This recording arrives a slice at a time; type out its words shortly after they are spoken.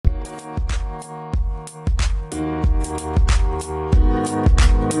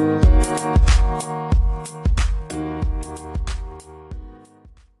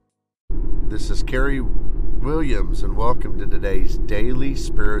Gary Williams, and welcome to today's Daily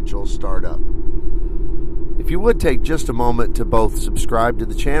Spiritual Startup. If you would take just a moment to both subscribe to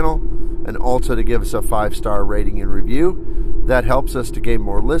the channel and also to give us a 5-star rating and review, that helps us to gain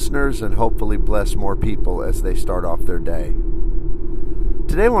more listeners and hopefully bless more people as they start off their day.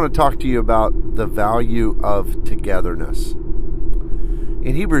 Today I want to talk to you about the value of togetherness.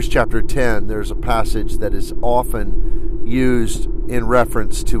 In Hebrews chapter 10, there's a passage that is often used in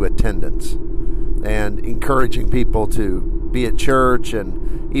reference to attendance and encouraging people to be at church,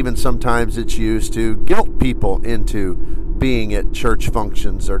 and even sometimes it's used to guilt people into being at church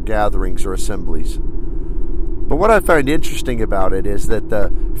functions or gatherings or assemblies. But what I find interesting about it is that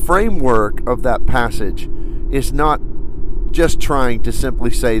the framework of that passage is not just trying to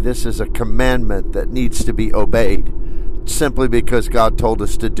simply say this is a commandment that needs to be obeyed simply because God told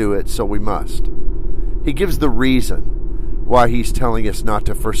us to do it, so we must. He gives the reason why he's telling us not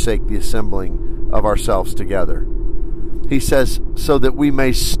to forsake the assembling of ourselves together. He says, so that we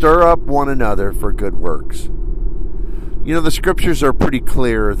may stir up one another for good works. You know, the scriptures are pretty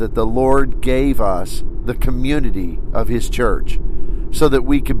clear that the Lord gave us the community of his church so that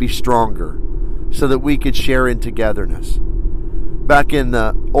we could be stronger, so that we could share in togetherness. Back in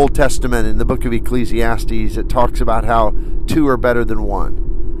the Old Testament, in the book of Ecclesiastes, it talks about how two are better than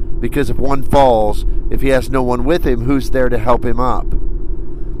one. Because if one falls, if he has no one with him, who's there to help him up?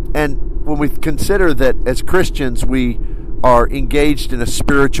 And when we consider that as Christians we are engaged in a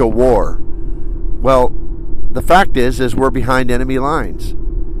spiritual war, well, the fact is we're behind enemy lines.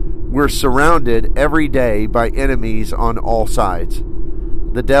 We're surrounded every day by enemies on all sides.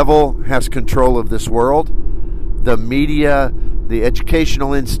 The devil has control of this world. The media, the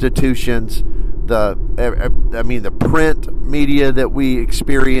educational institutions, the print media that we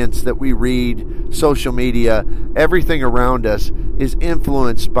experience, that we read, social media, everything around us is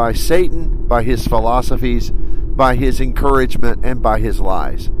influenced by Satan, by his philosophies, by his encouragement, and by his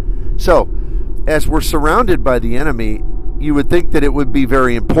lies. So, as we're surrounded by the enemy, you would think that it would be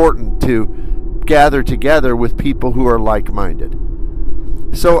very important to gather together with people who are like-minded.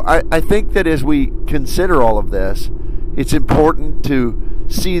 So I think that as we consider all of this, it's important to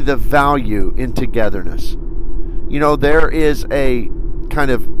see the value in togetherness. You know, there is a kind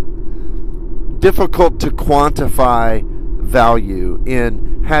of difficult to quantify value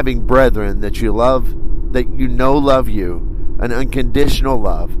in having brethren that you love, that you know love you, an unconditional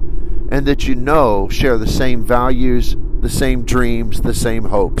love, and that you know share the same values, the same dreams, the same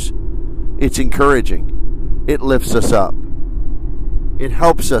hopes. It's encouraging. It lifts us up. It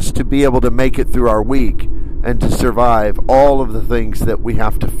helps us to be able to make it through our week and to survive all of the things that we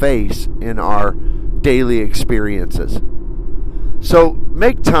have to face in our daily experiences. So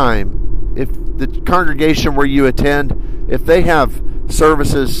make time. If the congregation where you attend, if they have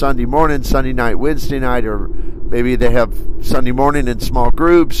services Sunday morning, Sunday night, Wednesday night, or maybe they have Sunday morning in small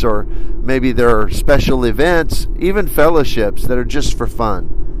groups, or maybe there are special events, even fellowships that are just for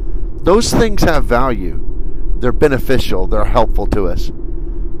fun. Those things have value. They're beneficial. They're helpful to us.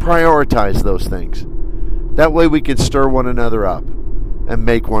 Prioritize those things. That way we can stir one another up and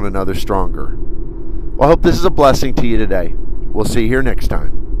make one another stronger. Well, I hope this is a blessing to you today. We'll see you here next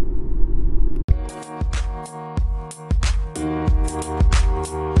time.